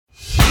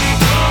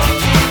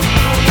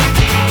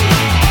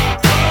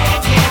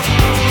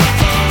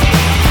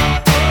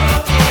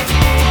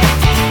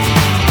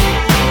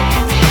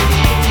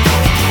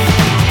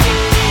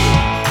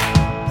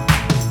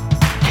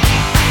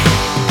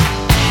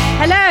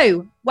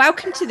Hello,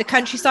 welcome to the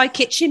Countryside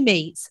Kitchen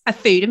Meets, a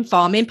food and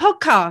farming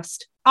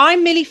podcast.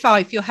 I'm Milly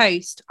Fyfe, your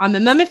host. I'm a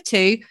mum of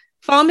two,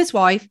 farmer's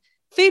wife,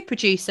 food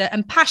producer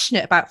and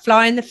passionate about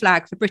flying the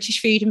flag for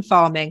British food and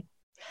farming.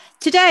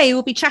 Today,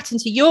 we'll be chatting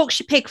to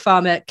Yorkshire pig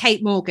farmer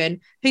Kate Morgan,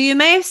 who you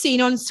may have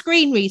seen on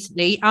screen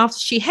recently after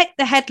she hit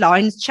the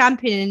headlines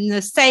championing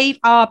the Save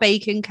Our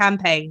Bacon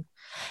campaign.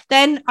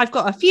 Then I've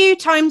got a few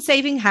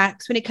time-saving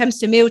hacks when it comes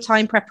to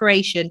mealtime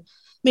preparation,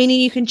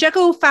 meaning you can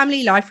juggle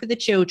family life with the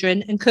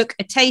children and cook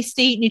a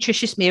tasty,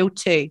 nutritious meal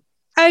too.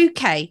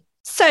 Okay,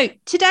 so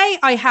today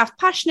I have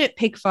passionate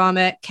pig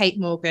farmer Kate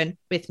Morgan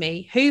with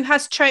me, who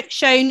has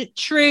shown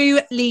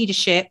true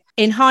leadership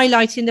in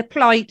highlighting the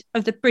plight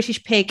of the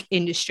British pig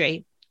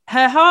industry.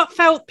 Her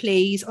heartfelt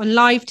pleas on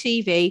live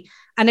TV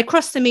and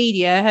across the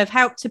media have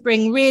helped to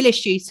bring real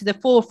issues to the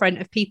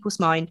forefront of people's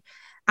mind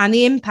and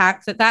the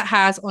impact that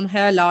has on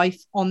her life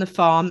on the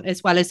farm,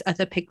 as well as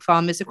other pig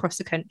farmers across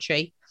the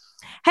country.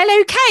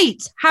 Hello,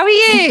 Kate. How are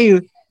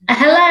you?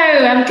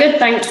 Hello, I'm good,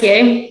 thank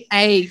you.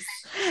 Hey,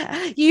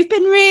 you've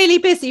been really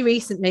busy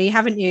recently,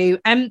 haven't you?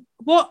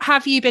 What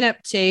have you been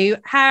up to?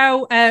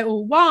 How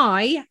or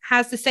why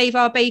has the Save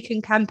Our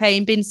Bacon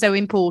campaign been so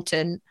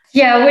important?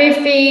 Yeah,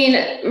 we've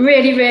been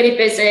really, really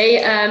busy.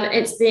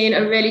 It's been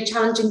a really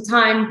challenging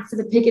time for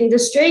the pig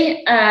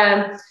industry.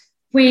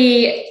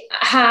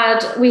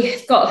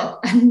 We've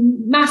got a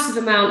massive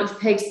amount of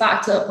pigs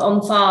backed up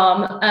on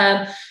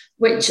farm,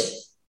 which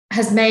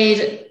has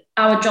made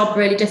our job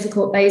really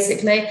difficult,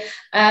 basically.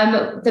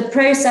 The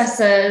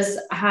processors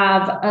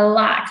have a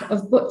lack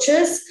of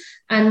butchers,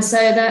 and so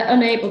they're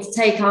unable to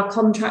take our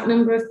contract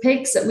number of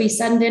pigs that we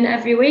send in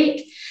every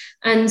week.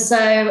 And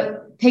so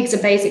pigs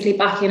are basically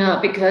backing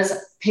up because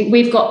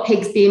we've got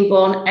pigs being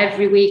born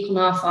every week on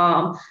our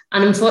farm,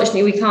 and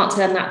unfortunately we can't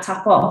turn that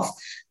tap off.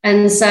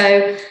 And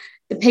so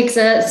the pigs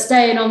are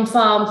staying on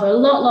farm for a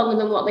lot longer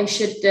than what they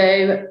should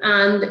do,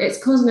 and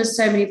it's causing us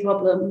so many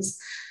problems.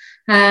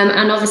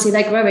 And obviously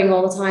they're growing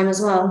all the time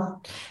as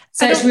well.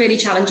 So it's really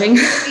challenging.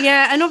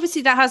 Yeah, and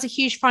obviously that has a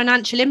huge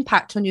financial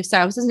impact on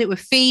yourselves, doesn't it, with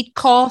feed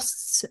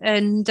costs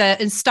and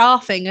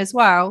staffing as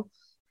well?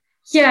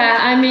 Yeah,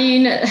 I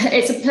mean,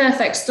 it's a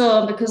perfect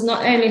storm because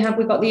not only have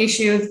we got the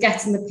issue of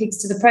getting the pigs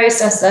to the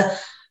processor,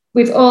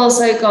 we've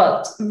also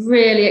got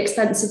really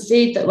expensive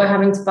feed that we're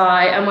having to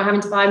buy, and we're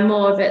having to buy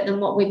more of it than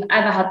what we've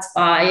ever had to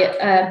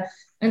buy.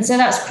 And so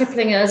that's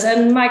crippling us.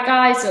 And my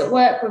guys that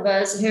work with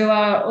us, who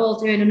are all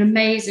doing an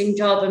amazing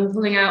job and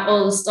pulling out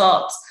all the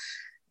stops,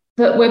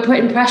 but we're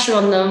putting pressure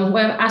on them.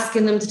 We're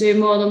asking them to do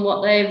more than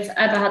what they've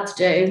ever had to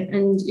do.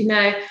 And, you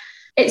know,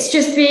 it's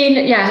just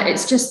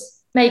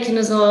making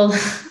us all,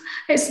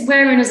 it's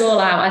wearing us all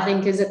out, I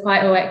think, is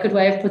quite a good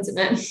way of putting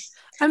it.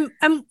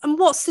 And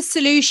what's the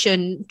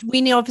solution?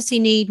 We obviously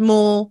need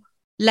more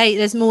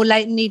labour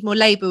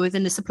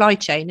within the supply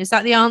chain. Is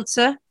that the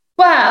answer?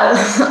 Well,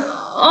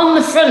 on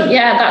the front,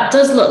 yeah, that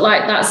does look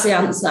like that's the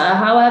answer.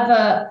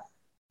 However,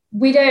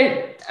 we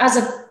don't, as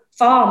a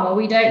farmer,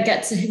 we don't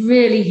get to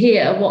really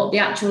hear what the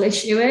actual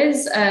issue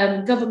is.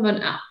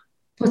 Government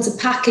put a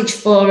package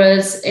for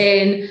us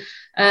in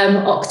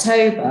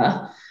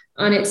October,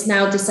 and it's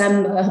now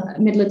December,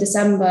 middle of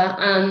December,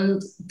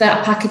 and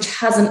that package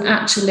hasn't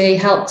actually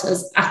helped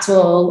us at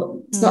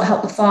all. It's not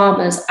helped the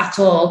farmers at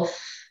all.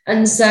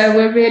 And so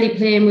we're really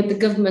pleading with the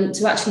government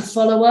to actually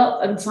follow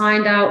up and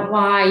find out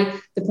why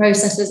the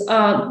processors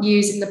aren't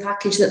using the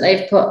package that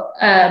they've put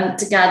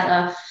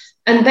together.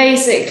 And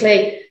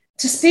basically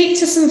to speak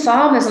to some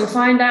farmers and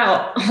find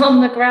out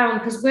on the ground,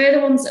 because we're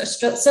the ones that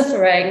are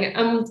suffering,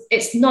 and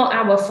it's not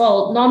our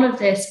fault. None of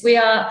this. We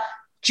are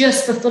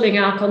just fulfilling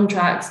our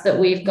contracts that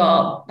we've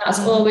got. That's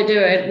all we're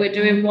doing. We're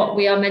doing what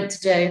we are meant to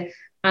do.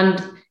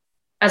 And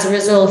as a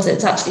result,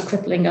 it's actually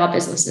crippling our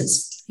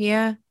businesses.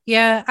 Yeah,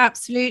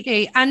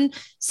 absolutely. And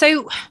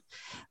so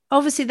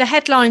obviously the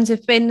headlines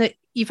have been that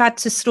you've had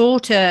to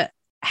slaughter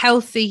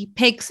healthy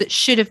pigs that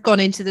should have gone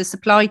into the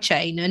supply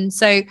chain. And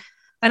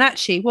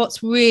actually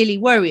what's really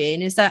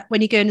worrying is that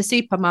when you go in the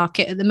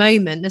supermarket at the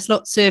moment, there's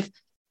lots of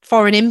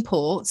foreign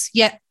imports,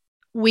 yet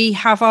we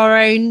have our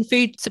own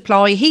food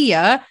supply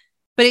here,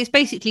 but it's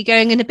basically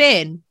going in a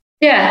bin.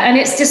 Yeah, and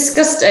it's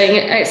disgusting.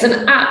 It's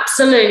an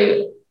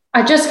absolute,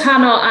 I just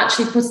cannot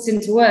actually put it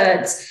into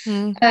words.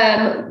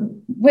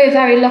 We're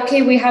very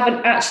lucky. We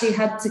haven't actually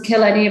had to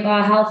kill any of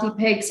our healthy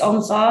pigs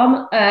on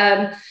farm.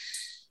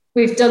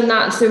 We've done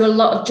that through a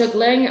lot of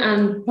juggling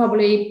and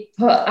probably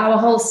put our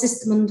whole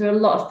system under a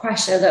lot of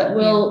pressure that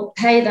will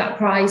pay that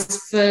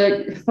price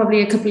for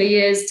probably a couple of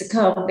years to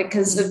come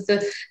because of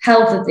the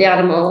health of the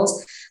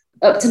animals.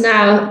 Up to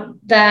now,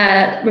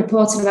 they're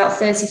reporting about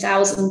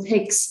 30,000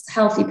 pigs,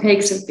 healthy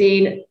pigs, have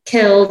been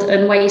killed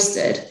and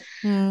wasted.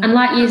 And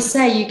like you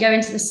say, you go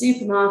into the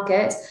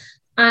supermarket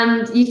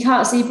and you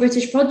can't see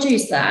British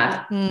produce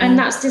there. And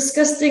that's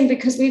disgusting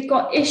because we've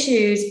got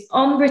issues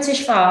on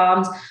British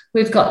farms.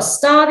 We've got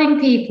starving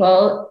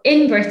people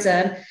in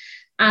Britain,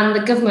 and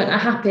the government are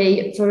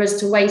happy for us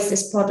to waste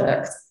this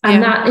product.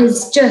 And that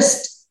is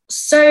just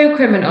so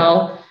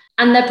criminal.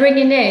 And they're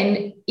bringing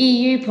in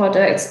EU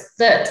products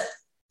that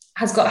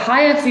has got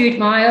higher food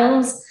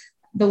miles.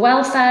 The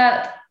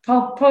welfare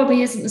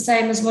probably isn't the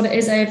same as what it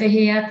is over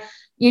here.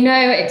 You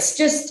know, it's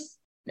just,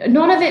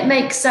 none of it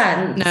makes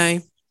sense. No.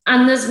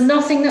 And there's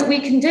nothing that we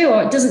can do,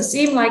 or it doesn't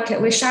seem like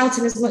it. We're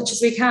shouting as much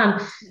as we can.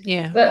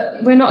 Yeah.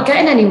 But we're not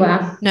getting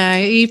anywhere. No,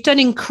 you've done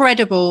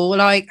incredible.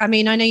 Like, I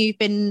mean, I know you've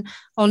been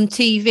on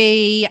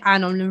TV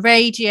and on the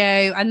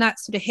radio, and that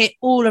sort of hit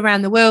all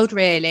around the world,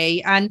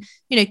 really. And,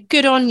 you know,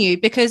 good on you,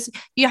 because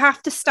you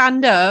have to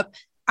stand up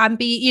and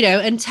be, you know,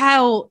 and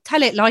tell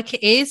it like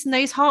it is. And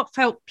those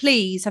heartfelt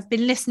pleas have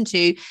been listened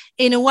to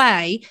in a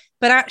way.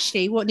 But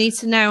actually, what needs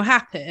to now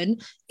happen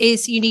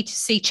is you need to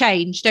see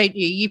change, don't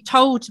you? You've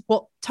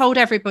told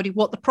everybody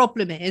what the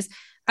problem is.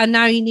 And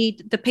now you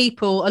need the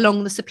people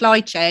along the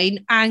supply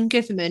chain and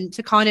government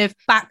to kind of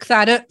back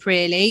that up,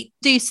 really,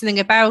 do something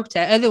about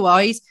it.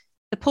 Otherwise,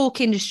 the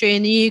pork industry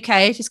in the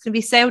UK is just going to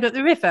be sailed up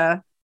the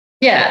river.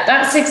 Yeah,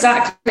 that's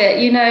exactly it.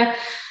 You know,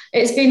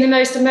 it's been the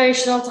most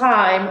emotional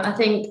time I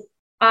think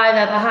I've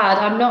ever had.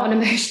 I'm not an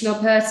emotional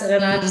person,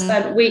 and I've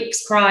spent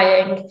weeks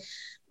crying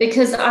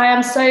because I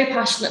am so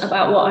passionate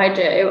about what I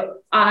do.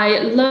 I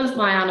love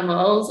my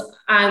animals.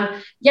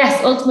 And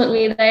yes,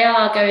 ultimately they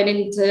are going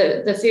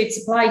into the food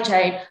supply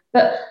chain,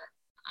 but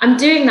I'm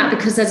doing that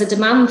because there's a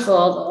demand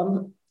for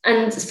them,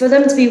 and for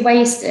them to be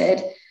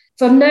wasted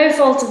for no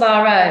fault of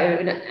our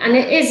own. And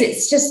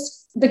it's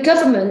just, the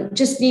government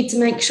just need to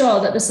make sure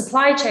that the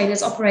supply chain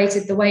is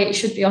operated the way it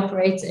should be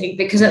operating,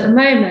 because at the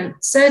moment,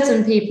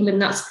 certain people in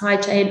that supply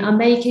chain are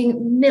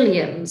making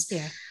millions.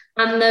 Yeah.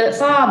 And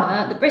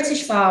the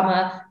British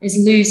farmer is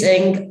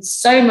losing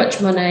so much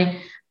money.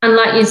 And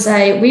like you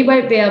say, we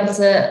won't be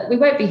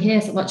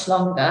here for much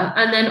longer.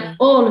 And then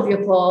all of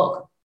your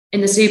pork in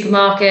the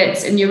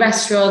supermarkets, in your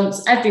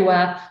restaurants,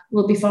 everywhere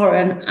will be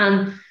foreign,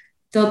 and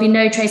there'll be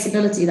no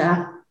traceability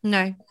there.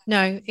 No,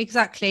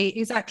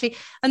 exactly.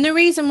 And the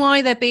reason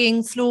why they're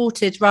being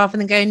slaughtered rather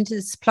than going to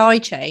the supply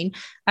chain,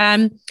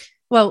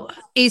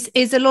 is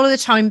a lot of the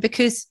time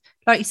because,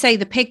 like you say,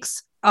 the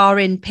pigs are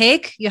in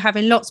pig. You're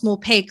having lots more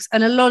pigs,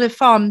 and a lot of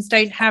farms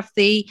don't have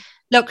the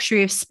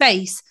luxury of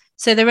space.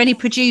 So they're only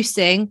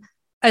producing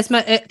as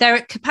much, they're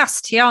at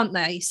capacity, aren't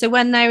they? So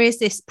when there is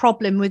this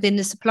problem within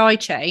the supply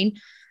chain,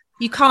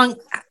 you can't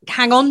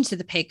hang on to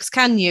the pigs,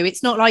 can you?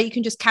 It's not like you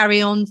can just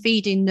carry on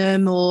feeding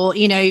them, or,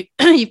 you know,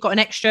 you've got an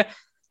extra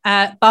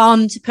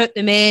barn to put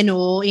them in,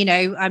 or, you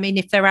know, I mean,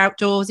 if they're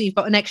outdoors, you've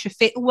got an extra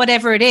fit,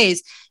 whatever it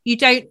is. You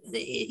don't,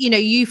 you know,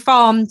 you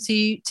farm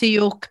to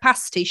your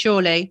capacity,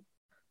 surely.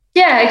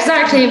 Yeah,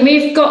 exactly.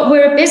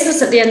 We're a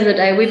business at the end of the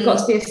day. We've got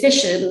to be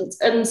efficient.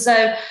 And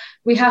so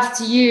we have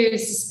to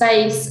use the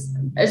space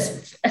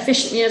as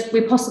efficiently as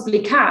we possibly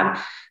can.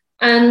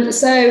 And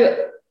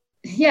so,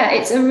 yeah,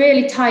 it's a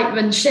really tight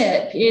run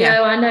ship. You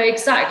know, I know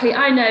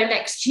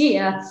next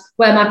year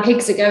where my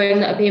pigs are going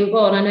that are being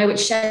born. I know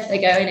which shed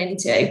they're going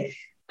into.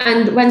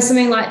 And when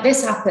something like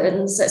this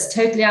happens, that's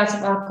totally out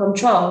of our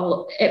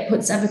control, it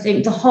puts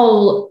everything, the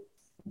whole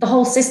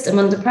system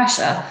under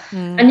pressure.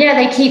 And yeah,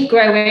 they keep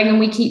growing and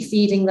we keep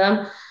feeding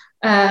them.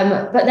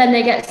 But then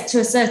they get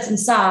to a certain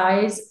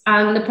size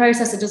and the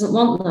processor doesn't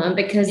want them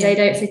because they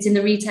don't fit in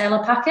the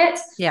retailer packet.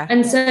 Yeah.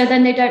 And so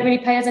then they don't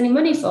really pay us any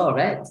money for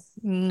it.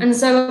 And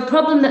so a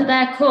problem that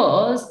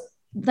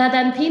they're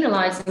then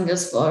penalising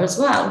us for as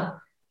well.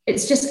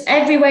 It's just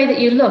every way that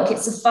you look,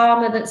 it's a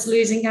farmer that's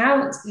losing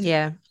out.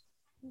 Yeah.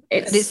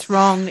 It's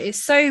wrong.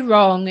 It's so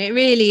wrong. It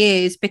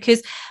really is,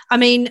 because, I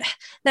mean,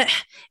 it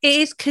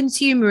is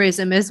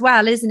consumerism as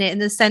well, isn't it? In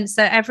the sense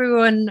that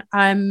everyone,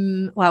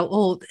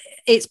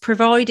 it's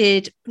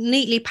provided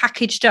neatly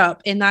packaged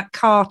up in that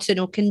carton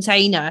or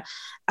container,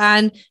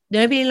 and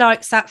nobody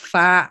likes that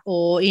fat,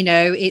 or, you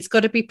know, it's got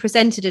to be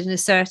presented in a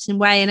certain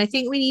way. And I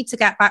think we need to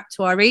get back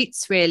to our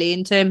roots, really,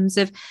 in terms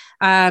of,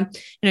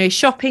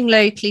 shopping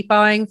locally,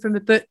 buying from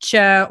a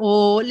butcher,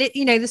 or,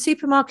 you know, the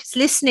supermarkets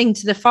listening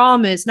to the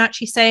farmers and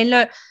actually saying,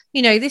 look,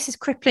 you know, this is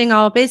crippling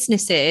our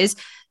businesses.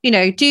 You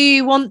know, do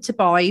you want to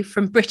buy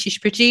from British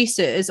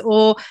producers?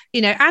 Or,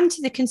 you know, and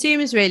to the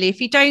consumers, really,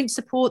 if you don't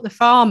support the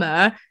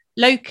farmer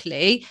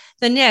locally,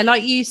 then yeah,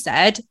 like you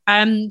said,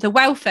 the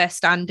welfare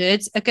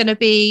standards are going to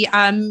be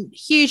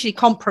hugely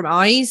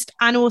compromised,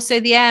 and also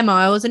the air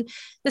miles. And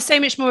there's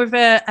so much more of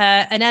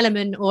an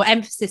element or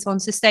emphasis on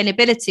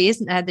sustainability,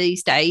 isn't there,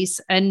 these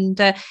days? And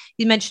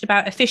you mentioned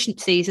about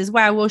efficiencies as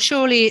well. Well,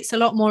 surely it's a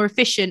lot more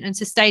efficient and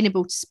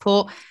sustainable to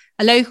support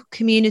a local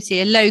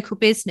community, a local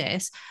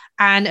business,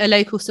 and a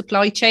local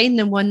supply chain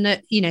than one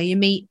that, you know, your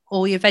meat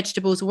or your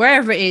vegetables,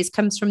 wherever it is,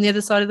 comes from the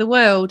other side of the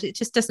world. It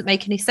just doesn't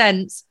make any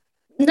sense.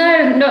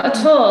 No, not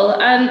at all.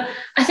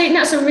 I think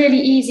that's a really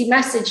easy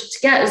message to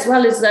get as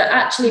well, is that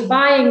actually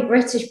buying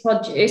British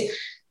produce,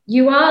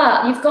 you've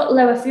got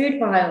lower food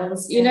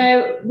miles. You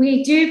know,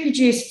 we do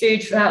produce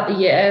food throughout the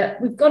year.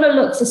 We've got to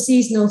look for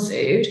seasonal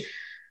food.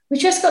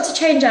 We've just got to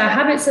change our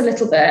habits a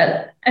little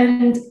bit.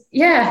 And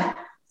yeah,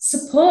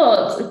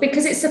 support,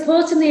 because it's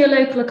supporting the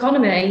local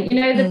economy.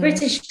 You know, the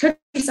British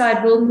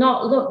countryside will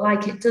not look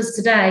like it does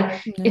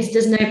today if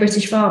there's no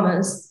British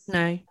farmers.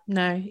 No,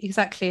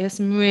 exactly. There's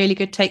some really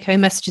good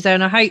take-home messages there,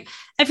 and I hope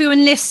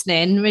everyone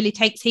listening really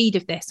takes heed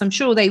of this. I'm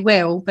sure they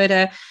will,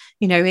 but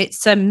you know,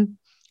 it's a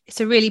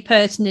really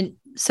pertinent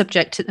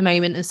subject at the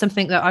moment, and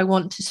something that I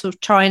want to sort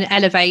of try and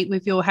elevate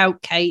with your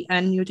help, Kate,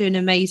 and you're doing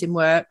amazing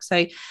work.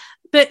 So,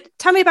 but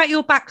tell me about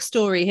your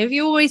backstory. Have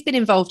you always been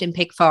involved in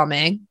pig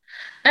farming?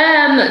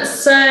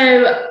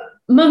 So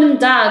Mum and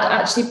Dad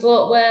actually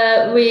bought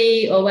where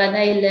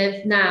they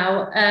live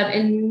now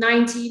in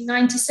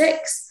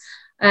 1996.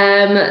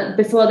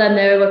 Before then,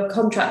 they were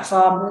contract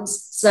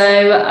farmers.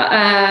 So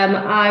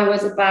I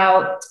was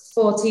about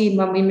 14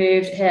 when we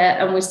moved here,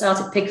 and we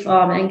started pig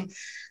farming.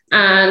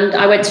 And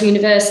I went to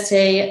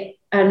university.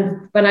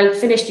 And when I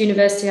finished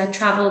university, I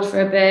travelled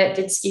for a bit,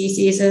 did ski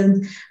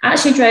season. I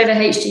actually drove a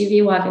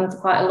HGV wagon for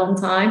quite a long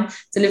time,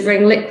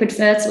 delivering liquid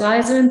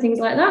fertiliser and things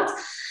like that.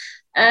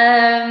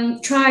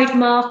 Tried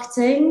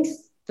marketing,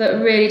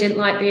 but really didn't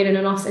like being in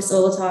an office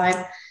all the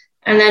time.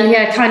 And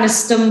then, kind of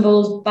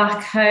stumbled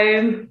back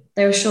home.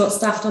 They were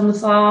short-staffed on the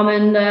farm,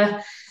 and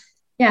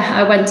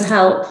I went to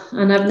help,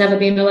 and I've never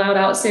been allowed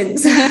out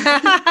since.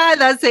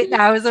 That's it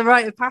now. It's a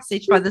rite of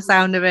passage by the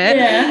sound of it.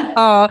 Yeah.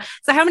 Oh,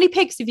 so how many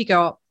pigs have you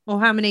got? Or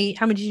how many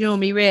do you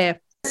normally rear?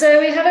 So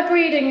we have a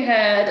breeding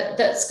herd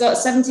that's got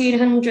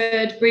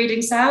 1,700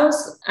 breeding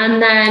sows,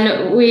 and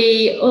then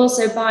we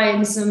also buy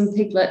in some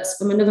piglets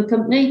from another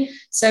company.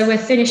 So we're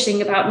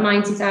finishing about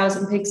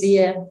 90,000 pigs a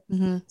year.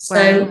 Mm-hmm.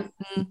 So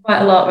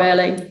quite a lot,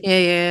 really.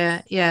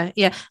 Yeah.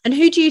 And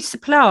who do you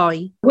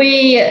supply?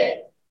 We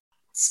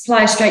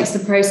supply straight to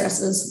the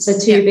processors, so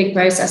two big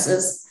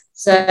processors.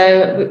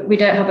 So we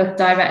don't have a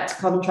direct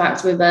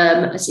contract with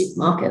a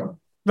supermarket.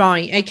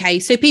 Right. Okay.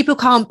 So people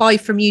can't buy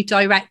from you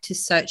direct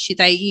as such.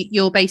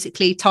 You're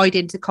basically tied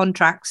into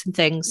contracts and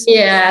things.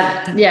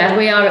 Yeah,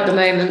 we are at the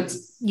moment.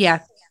 Yeah.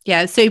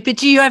 So, but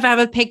do you ever have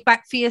a pig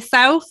back for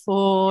yourself,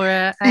 or?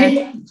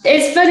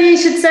 It's funny you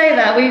should say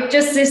that. We've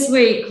just this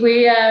week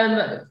we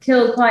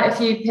killed quite a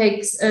few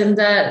pigs and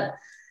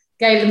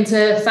gave them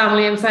to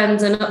family and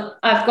friends, and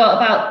I've got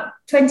about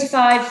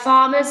 25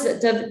 farmers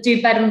that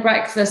do bed and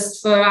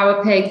breakfast for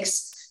our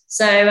pigs.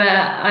 So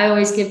I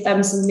always give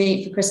them some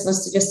meat for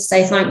Christmas to just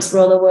say thanks for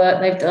all the work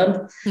they've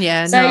done.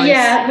 Yeah. So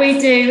nice. We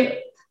do.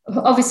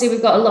 Obviously,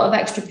 we've got a lot of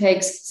extra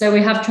pigs, so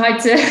we have tried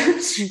to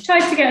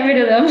get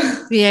rid of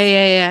them.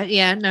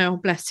 Yeah. No,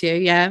 bless you.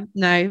 Yeah.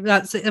 No,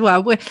 that's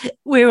well.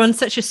 We're on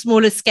such a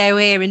smaller scale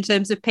here in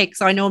terms of pigs.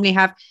 I normally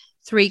have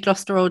 3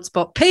 Gloucester Old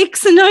Spot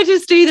pigs, and I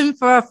just do them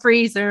for our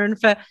freezer and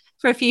for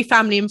a few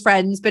family and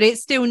friends, but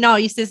it's still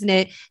nice, isn't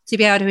it, to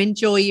be able to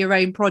enjoy your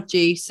own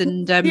produce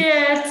and to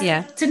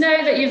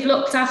know that you've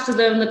looked after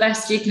them the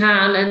best you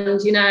can, and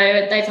you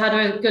know they've had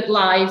a good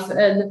life,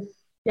 and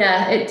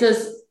it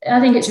does. I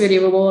think it's really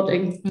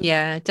rewarding.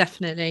 Yeah,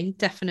 definitely.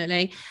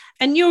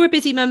 And you're a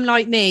busy mum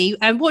like me,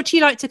 and what do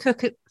you like to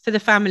cook for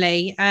the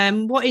family?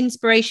 What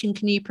inspiration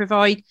can you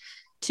provide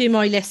to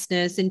my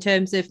listeners in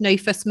terms of no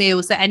fuss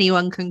meals that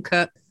anyone can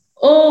cook?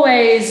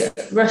 Always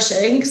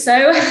rushing, so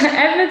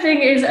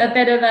everything is a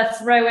bit of a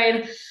throw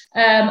in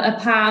a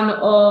pan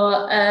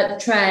or a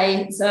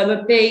tray. So I'm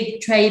a big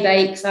tray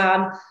bake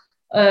fan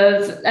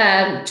of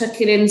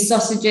chucking in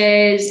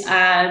sausages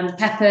and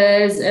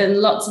peppers and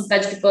lots of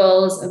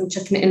vegetables and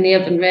chucking it in the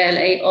oven,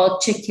 really, or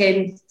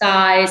chicken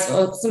thighs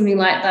or something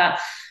like that.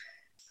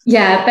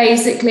 Yeah,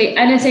 basically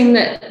anything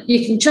that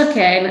you can chuck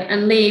in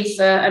and leave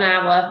for an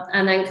hour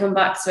and then come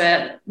back to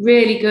it.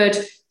 Really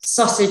good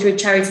sausage with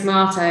cherry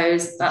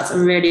tomatoes. That's a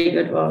really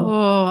good one.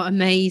 Oh,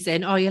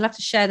 amazing. Oh, you'll have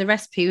to share the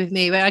recipe with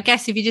me. But I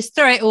guess if you just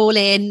throw it all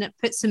in,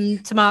 put some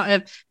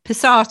tomato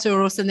passata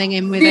or something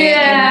in with it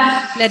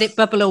and let it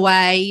bubble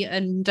away,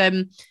 and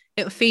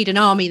it'll feed an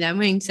army then,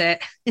 won't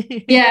it?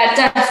 Yeah,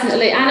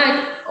 definitely. And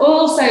I'm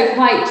also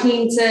quite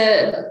keen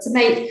to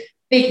make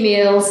big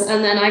meals,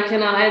 and then I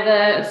can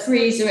either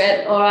freezer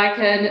it or I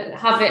can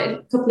have it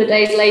a couple of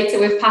days later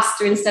with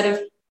pasta instead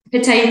of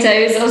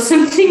potatoes or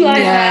something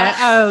like that.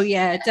 Oh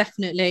yeah,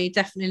 definitely.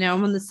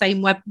 I'm on the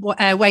same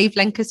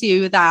wavelength as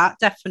you with that,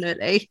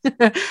 definitely.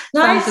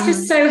 Life's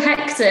just so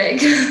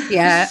hectic.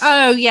 Yeah.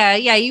 Oh yeah.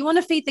 You want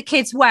to feed the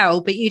kids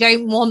well, but you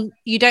don't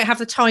have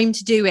the time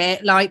to do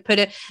it.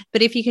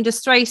 But if you can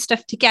just throw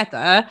stuff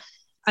together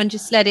and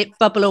just let it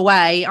bubble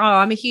away. Oh,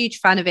 I'm a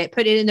huge fan of it.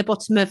 Put it in the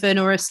bottom oven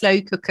or a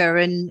slow cooker,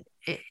 and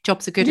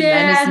jobs are good in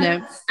then, isn't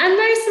it? And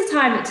most of the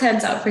time it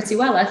turns out pretty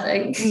well, I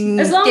think.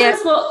 As long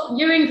as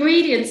your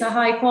ingredients are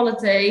high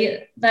quality,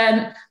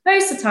 then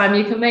most of the time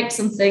you can make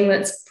something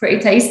that's pretty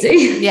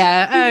tasty.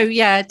 Yeah. Oh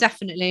yeah,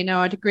 definitely.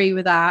 No, I'd agree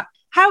with that.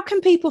 How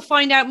can people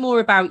find out more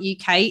about you,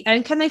 Kate?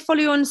 And can they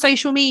follow you on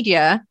social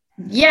media?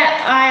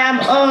 Yeah, I am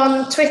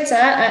on Twitter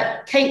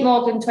at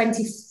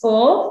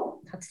KateMorgan24.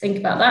 Had to think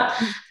about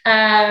that.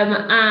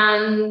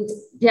 And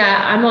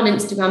I'm on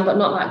Instagram, but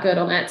not that good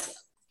on it.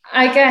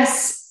 I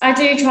guess I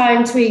do try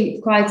and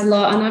tweet quite a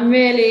lot, and I'm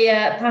really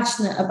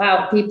passionate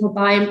about people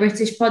buying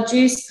British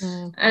produce.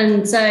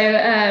 And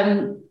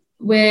so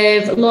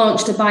we've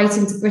launched a Bite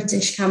into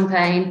British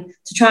campaign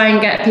to try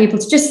and get people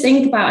to just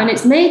think about, and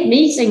it's made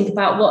me think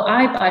about what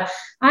I buy.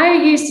 I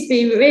used to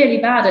be really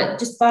bad at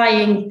just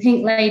buying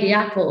Pink Lady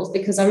apples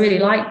because I really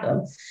like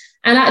them.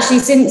 And actually,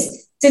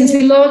 since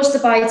we launched the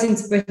Bite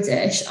into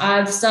British,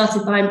 I've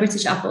started buying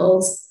British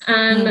apples.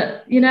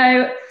 And, you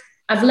know,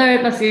 I've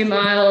lowered my food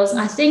miles.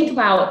 I think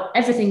about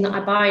everything that I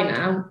buy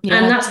now. Yeah.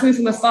 And that's coming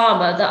from a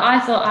farmer that I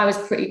thought I was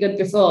pretty good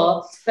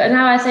before. But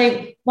now I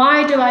think,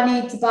 why do I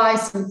need to buy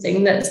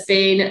something that's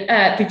been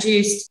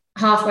produced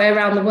halfway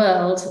around the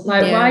world?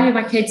 Like, why do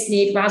my kids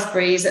need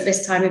raspberries at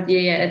this time of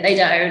year? They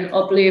don't.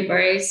 Or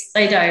blueberries?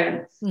 They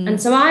don't.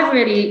 And so I've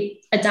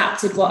really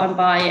adapted what I'm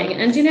buying.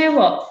 And you know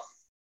what?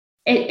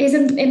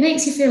 It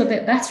makes you feel a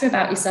bit better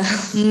about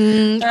yourself.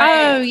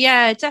 Oh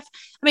yeah, definitely.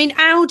 I mean,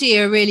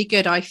 Aldi are really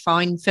good, I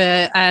find,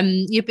 for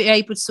you'll be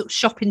able to sort of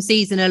shop in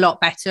season a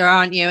lot better,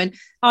 aren't you? And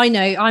I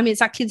know I'm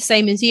exactly the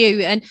same as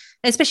you, and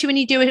especially when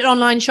you do an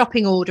online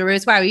shopping order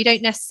as well, you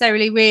don't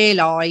necessarily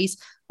realise,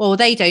 or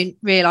they don't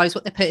realise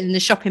what they're putting in the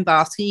shopping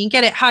basket. You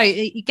can get it home,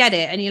 you get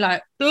it, and you're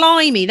like,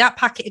 blimey, that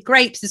packet of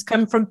grapes has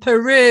come from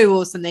Peru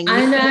or something.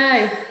 I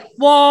know.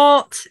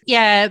 What?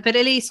 Yeah, but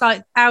at least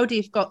like Aldi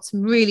have got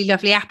some really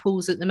lovely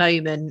apples at the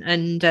moment,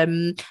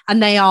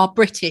 and they are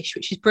British,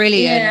 which is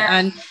brilliant. Yeah.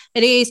 And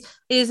it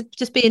is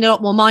just being a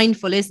lot more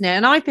mindful, isn't it?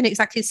 And I've been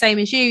exactly the same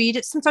as you.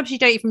 Sometimes you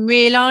don't even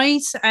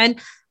realise. And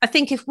I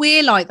think if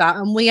we're like that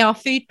and we are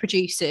food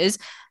producers,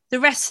 the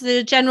rest of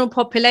the general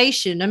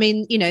population, I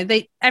mean, you know,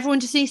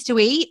 everyone just needs to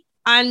eat,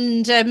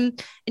 and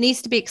it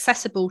needs to be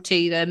accessible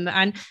to them.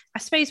 And I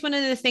suppose one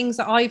of the things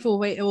that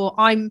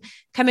I'm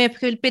coming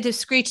up with a bit of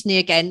scrutiny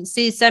against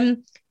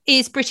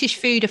is British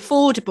food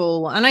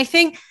affordable? And I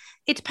think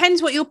it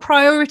depends what your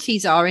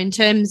priorities are in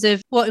terms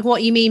of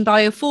what you mean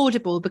by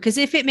affordable, because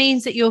if it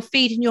means that you're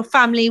feeding your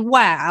family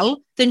well,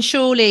 then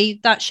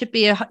surely that should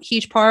be a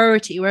huge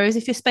priority. Whereas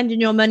if you're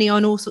spending your money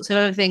on all sorts of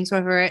other things,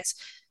 whether it's,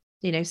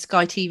 you know,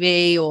 Sky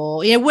TV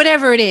or, you know,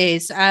 whatever it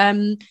is,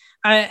 then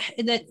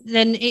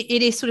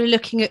it is sort of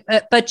looking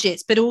at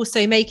budgets, but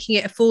also making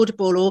it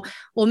affordable,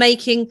 or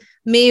making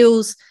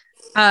meals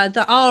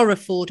that are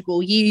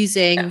affordable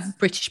using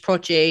British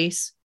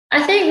produce.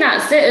 I think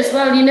that's it as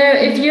well. You know,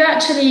 if you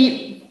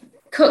actually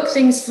cook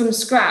things from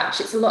scratch,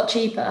 it's a lot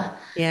cheaper.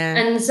 Yeah.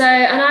 And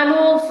I'm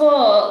all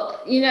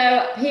for, you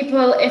know,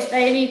 people, if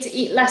they need to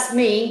eat less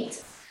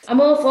meat, I'm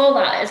all for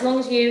that, as long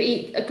as you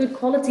eat a good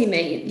quality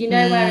meat, you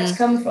know, where it's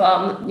come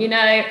from, you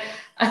know.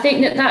 I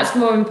think that's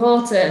more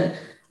important.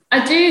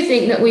 I do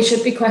think that we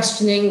should be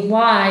questioning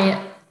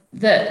why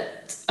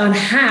and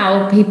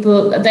how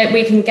that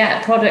we can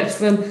get products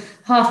from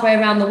halfway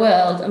around the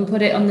world and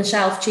put it on the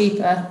shelf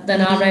cheaper than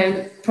our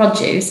own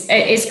produce.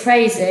 It is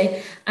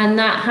crazy, and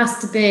that has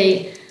to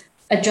be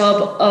a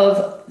job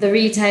of the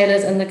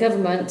retailers and the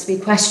government to be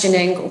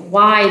questioning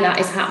why that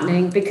is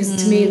happening,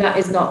 because to me that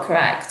is not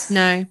correct.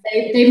 No,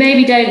 they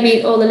maybe don't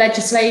meet all the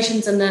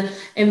legislations and the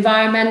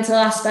environmental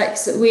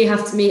aspects that we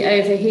have to meet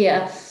over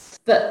here,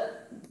 but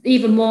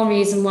even more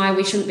reason why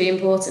we shouldn't be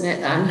importing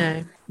it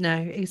then. No,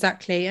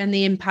 exactly. And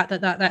the impact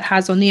that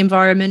has on the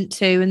environment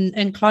too,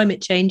 and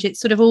climate change,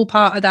 it's sort of all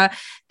part of that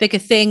bigger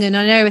thing. And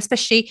I know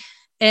especially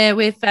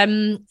with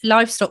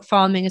livestock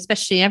farming,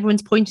 especially,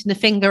 everyone's pointing the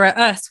finger at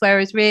us,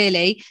 whereas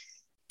really,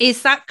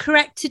 is that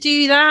correct to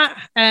do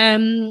that?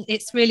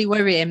 It's really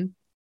worrying.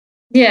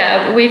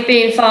 Yeah, we've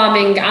been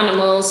farming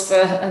animals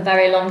for a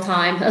very long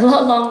time, a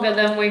lot longer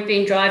than we've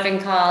been driving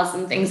cars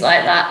and things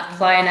like that,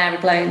 flying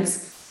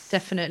aeroplanes.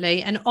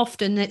 Definitely. And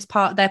often they're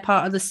part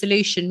of the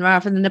solution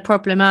rather than the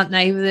problem, aren't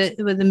they,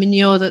 with the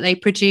manure that they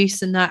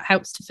produce, and that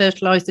helps to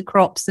fertilize the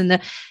crops, and the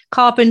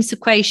carbon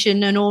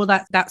sequestration and all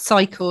that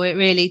cycle.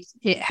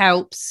 It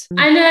helps.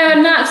 I know,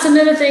 and that's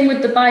another thing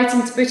with the Bite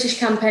into British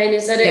campaign,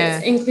 is that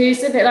it's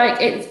inclusive.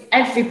 It's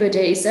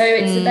everybody. So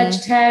it's the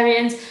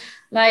vegetarians,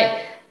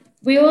 like,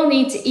 we all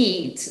need to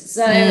eat.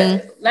 So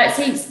let's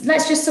eat.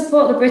 Let's just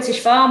support the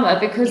British farmer,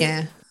 because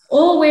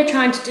all we're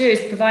trying to do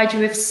is provide you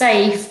with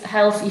safe,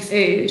 healthy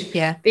food.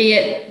 Yeah. Be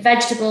it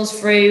vegetables,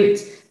 fruit,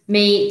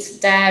 meat,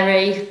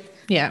 dairy.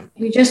 Yeah.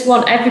 We just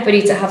want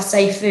everybody to have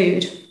safe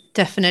food.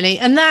 Definitely.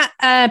 And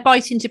that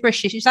Bite into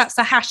British, that's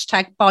the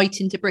hashtag Bite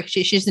into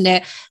British, isn't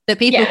it? That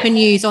people can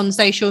use on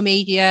social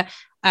media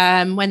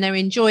when they're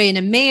enjoying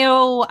a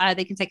meal.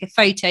 They can take a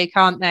photo,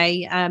 can't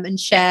they? And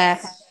share.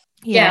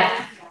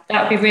 Yeah.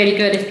 That would be really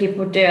good if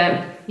people do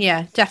it.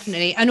 Yeah,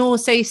 definitely. And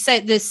also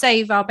the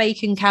Save Our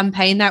Bacon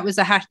campaign, that was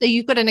a hashtag.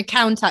 You've got an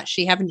account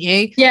actually, haven't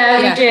you?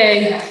 Yeah, we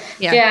do.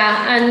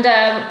 Yeah. And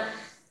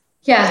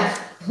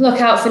look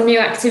out for new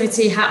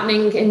activity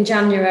happening in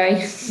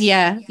January.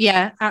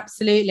 Yeah,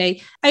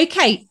 absolutely.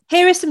 Okay,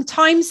 here are some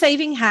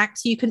time-saving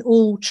hacks you can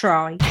all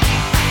try.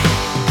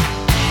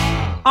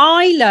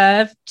 I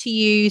love to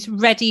use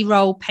ready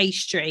roll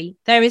pastry.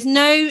 There is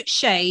no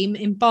shame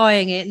in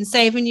buying it and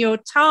saving your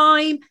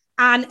time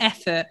and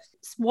effort.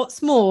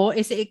 What's more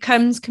is that it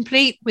comes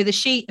complete with a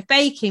sheet of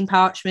baking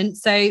parchment,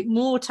 so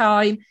more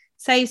time,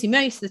 saves you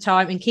most of the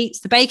time, and keeps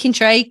the baking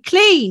tray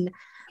clean.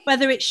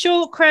 Whether it's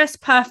short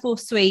crust, puff or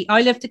sweet,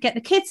 I love to get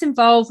the kids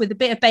involved with a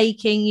bit of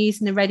baking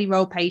using the ready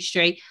roll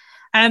pastry.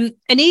 An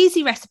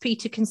easy recipe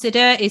to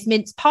consider is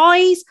mince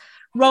pies.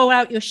 Roll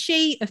out your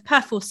sheet of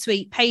puff or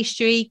sweet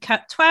pastry,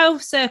 cut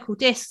 12 circle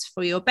discs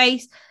for your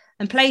base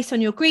and place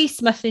on your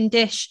greased muffin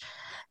dish.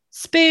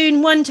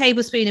 Spoon 1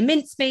 tablespoon of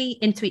mincemeat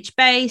into each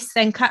base,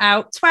 then cut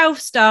out 12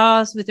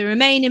 stars with the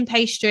remaining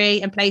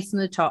pastry and place on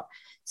the top.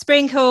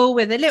 Sprinkle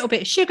with a little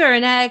bit of sugar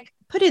and egg,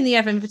 put in the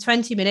oven for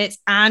 20 minutes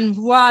and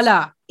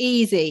voila,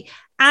 easy.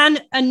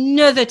 And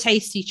another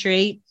tasty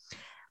treat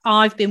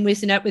I've been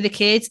whizzing up with the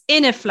kids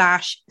in a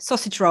flash,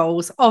 sausage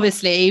rolls.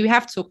 Obviously, we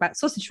have to talk about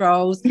sausage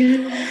rolls.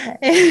 Line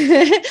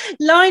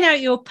out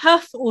your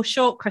puff or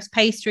short crust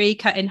pastry,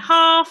 cut in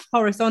half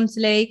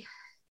horizontally.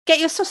 Get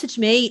your sausage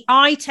meat.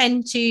 I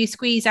tend to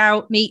squeeze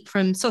out meat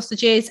from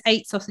sausages,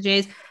 8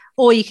 sausages,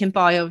 or you can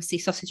buy obviously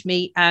sausage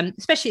meat,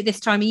 especially at this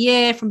time of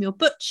year from your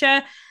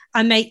butcher.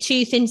 I make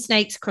 2 thin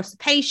snakes across the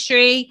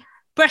pastry,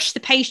 brush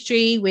the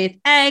pastry with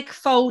egg,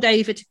 fold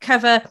over to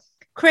cover,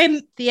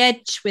 crimp the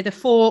edge with a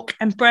fork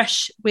and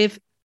brush with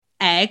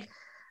egg.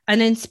 And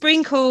then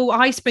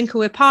I sprinkle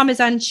with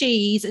Parmesan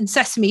cheese and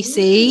sesame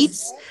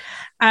seeds,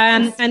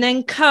 and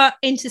then cut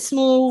into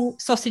small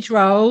sausage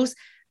rolls.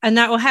 And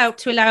that will help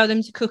to allow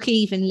them to cook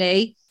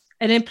evenly.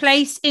 And then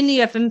place in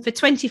the oven for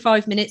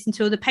 25 minutes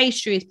until the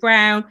pastry is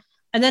brown.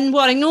 And then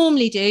what I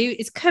normally do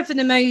is cover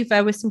them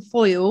over with some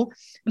foil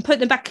and put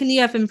them back in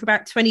the oven for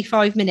about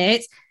 25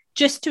 minutes,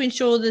 just to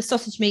ensure the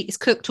sausage meat is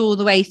cooked all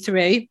the way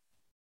through.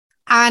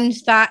 And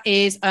that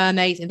is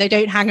amazing. They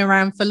don't hang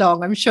around for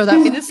long. I'm sure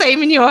that'd be the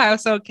same in your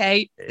household,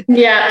 Kate.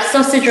 Yeah,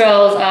 sausage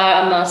rolls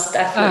are a must,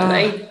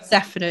 definitely. Oh,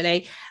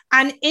 definitely.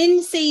 And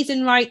in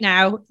season right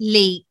now,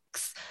 leeks.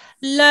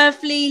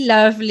 Lovely,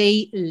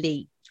 lovely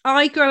leek.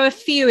 I grow a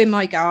few in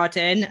my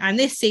garden, and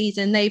this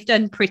season they've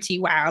done pretty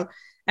well.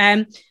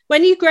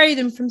 When you grow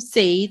them from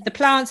seed, the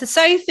plants are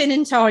so thin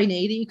and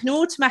tiny that you can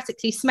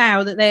automatically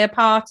smell that they are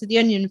part of the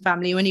onion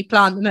family when you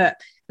plant them up.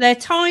 They're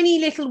tiny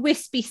little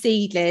wispy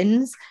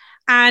seedlings,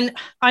 and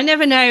I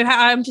never know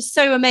how, I'm just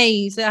so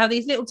amazed at how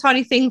these little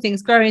tiny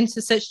things grow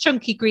into such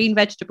chunky green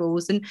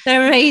vegetables, and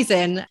they're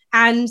amazing.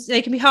 And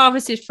they can be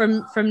harvested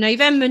from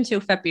November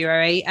until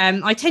February.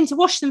 I tend to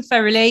wash them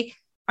thoroughly.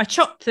 I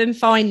chop them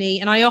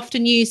finely, and I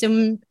often use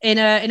them in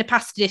a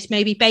pasta dish,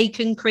 maybe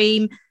bacon,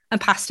 cream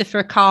and pasta for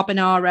a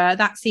carbonara.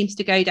 That seems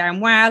to go down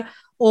well.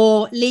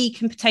 Or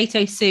leek and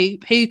potato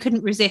soup. Who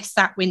couldn't resist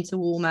that winter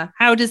warmer?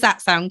 How does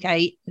that sound,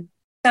 Kate?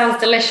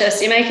 Sounds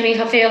delicious. You're making me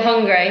feel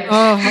hungry.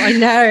 Oh, I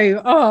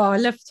know. Oh, I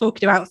love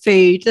talking about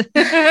food. Me too.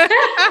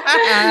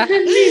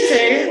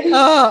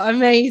 Oh,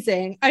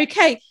 amazing.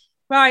 Okay.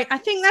 Right, I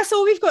think that's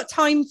all we've got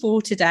time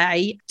for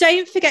today.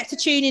 Don't forget to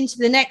tune into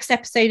the next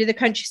episode of the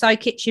Countryside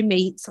Kitchen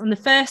Meets on the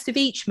 1st of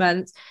each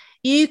month.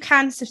 You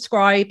can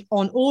subscribe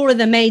on all of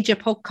the major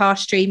podcast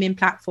streaming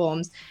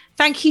platforms.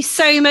 Thank you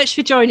so much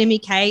for joining me,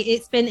 Kate.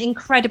 It's been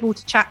incredible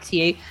to chat to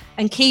you,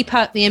 and keep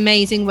up the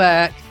amazing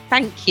work.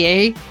 Thank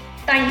you.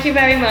 Thank you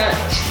very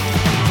much.